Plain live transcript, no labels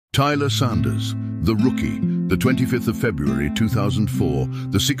Tyler Sanders, The Rookie, the 25th of February 2004,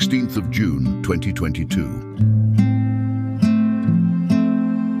 the 16th of June 2022.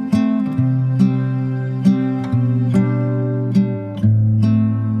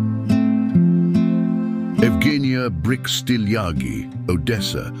 Evgenia Brykstylyagi,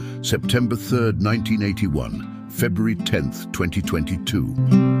 Odessa, September 3rd, 1981, February 10th,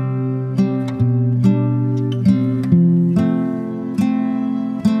 2022.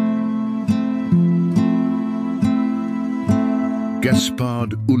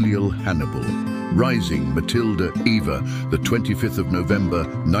 Gaspard Ulliel Hannibal, Rising Matilda Eva, the 25th of November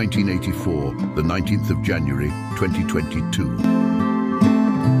 1984, the 19th of January 2022.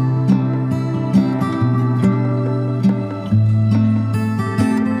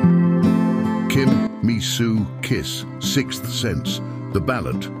 Kim Mi-soo Kiss, Sixth Sense, The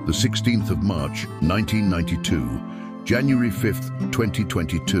Ballot, the 16th of March 1992, January 5th,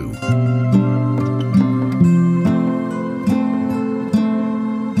 2022.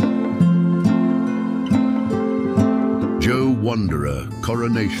 Wanderer,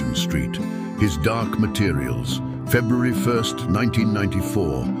 Coronation Street, His Dark Materials, February 1st,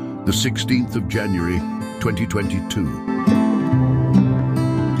 1994, the 16th of January, 2022.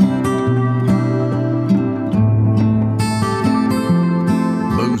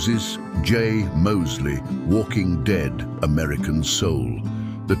 Moses J. Mosley, Walking Dead, American Soul,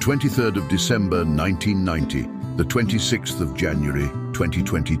 the 23rd of December, 1990, the 26th of January,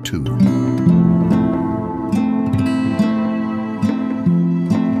 2022.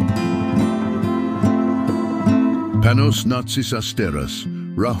 Panos Natsis Asteras,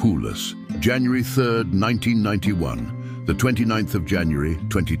 Rahulas, January 3rd, 1991, the 29th of January,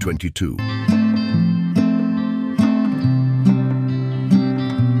 2022.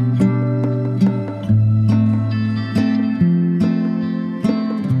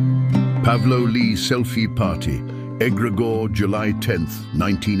 Pavlo Lee Selfie Party, Egregore, July 10th,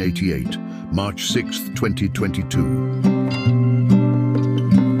 1988, March 6th, 2022.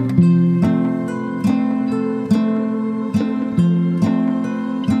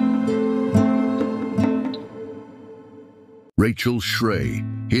 Rachel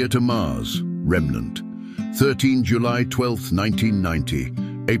Schrey, Here to Mars, Remnant, 13 July 12th, 1990,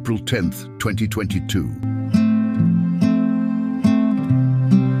 April 10th, 2022.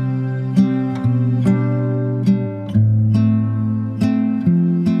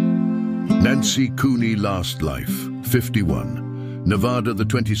 Nancy Cooney Last Life, 51, Nevada, the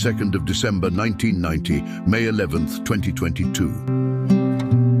 22nd of December 1990, May 11th, 2022.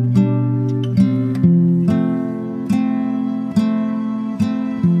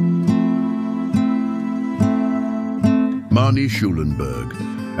 Marnie Schulenberg,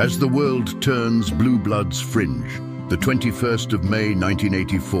 As the World Turns, Blue Bloods Fringe, the 21st of May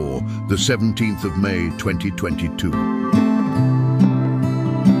 1984, the 17th of May 2022.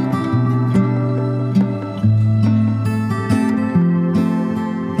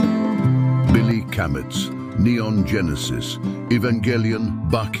 Billy Kametz, Neon Genesis, Evangelion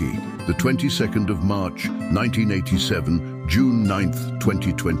Baki, the 22nd of March 1987, June 9th,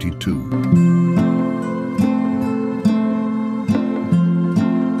 2022.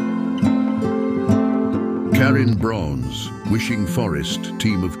 Karin Bronze, Wishing Forest,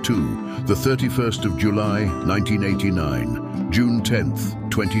 Team of Two, the 31st of July, 1989, June 10th,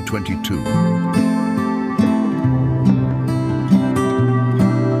 2022.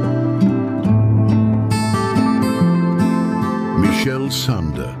 Michelle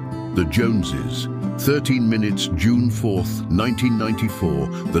Sander, The Joneses, 13 minutes, June 4th, 1994,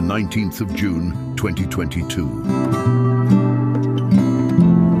 the 19th of June, 2022.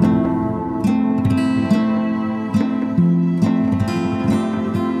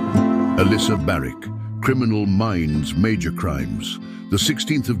 Alyssa Barrick, Criminal Minds, Major Crimes, the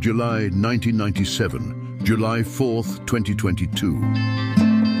 16th of July, 1997, July 4th, 2022.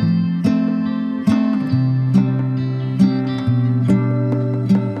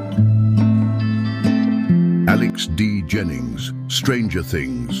 Alex D. Jennings, Stranger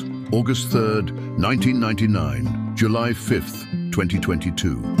Things, August 3rd, 1999, July 5th,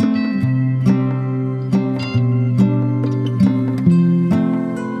 2022.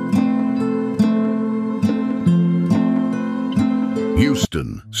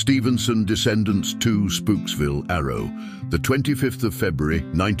 Houston, Stevenson Descendants 2, Spooksville, Arrow, the 25th of February,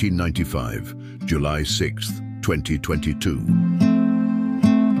 1995, July 6th, 2022.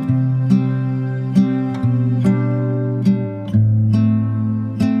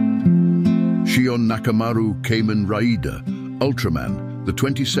 Shion Nakamaru Kamen Raida, Ultraman, the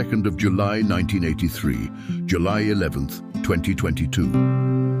 22nd of July 1983, July 11th,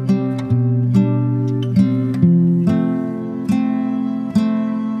 2022.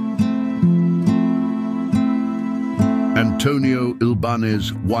 Antonio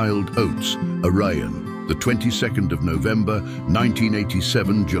Ilbanez Wild Oats, Orion, the 22nd of November,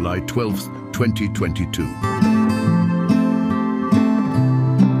 1987, July 12th, 2022.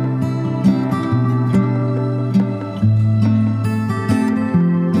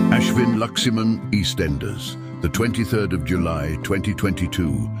 Ashvin Laxman, EastEnders, the 23rd of July,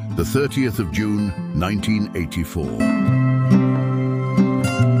 2022, the 30th of June, 1984.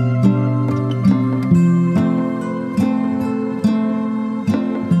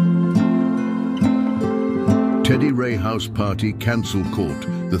 Teddy Ray House Party, Cancel Court,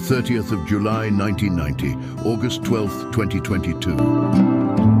 the 30th of July 1990, August 12th, 2022.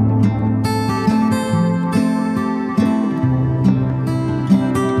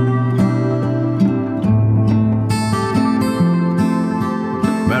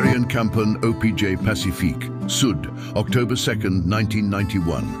 Marion Campan, OPJ Pacifique, Sud, October 2nd,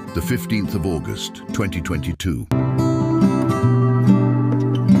 1991, the 15th of August, 2022.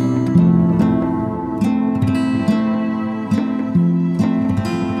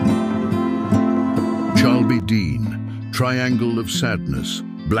 Dean, Triangle of Sadness,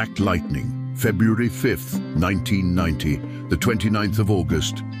 Black Lightning, February 5th, 1990, the 29th of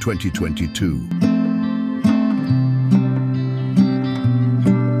August, 2022.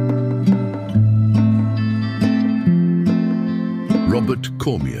 Robert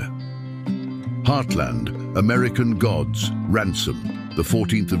Cormier. Heartland, American Gods, Ransom, the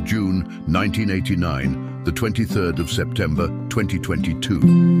 14th of June, 1989, the 23rd of September,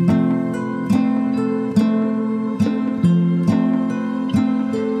 2022.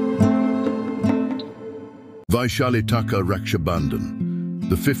 Vaishalitaka Rakshabandhan,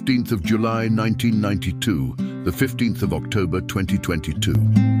 the 15th of July 1992, the 15th of October 2022.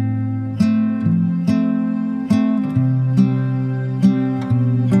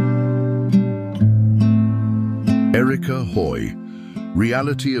 Erica Hoy,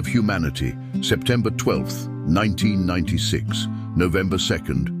 Reality of Humanity, September 12th, 1996, November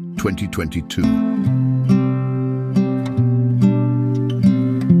 2nd, 2022.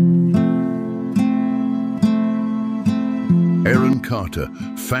 Carter,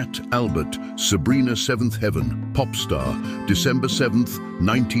 Fat Albert, Sabrina Seventh Heaven, Pop Star, December 7th,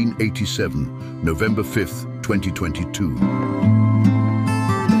 1987, November 5th, 2022.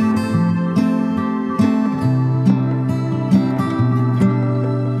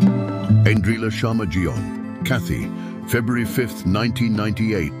 Endrila Sharma Jion, Kathy, February 5th,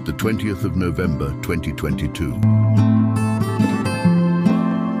 1998, the 20th of November, 2022.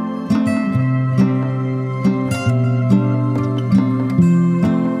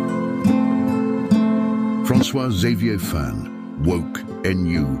 Francois Xavier Fan, Woke,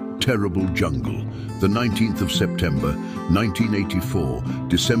 NU, Terrible Jungle, the 19th of September, 1984,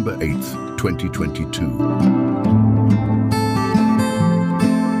 December 8th,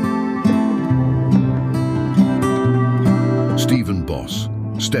 2022. Stephen Boss,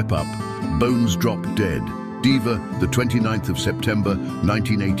 Step Up, Bones Drop Dead, Diva, the 29th of September,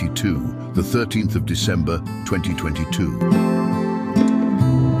 1982, the 13th of December, 2022.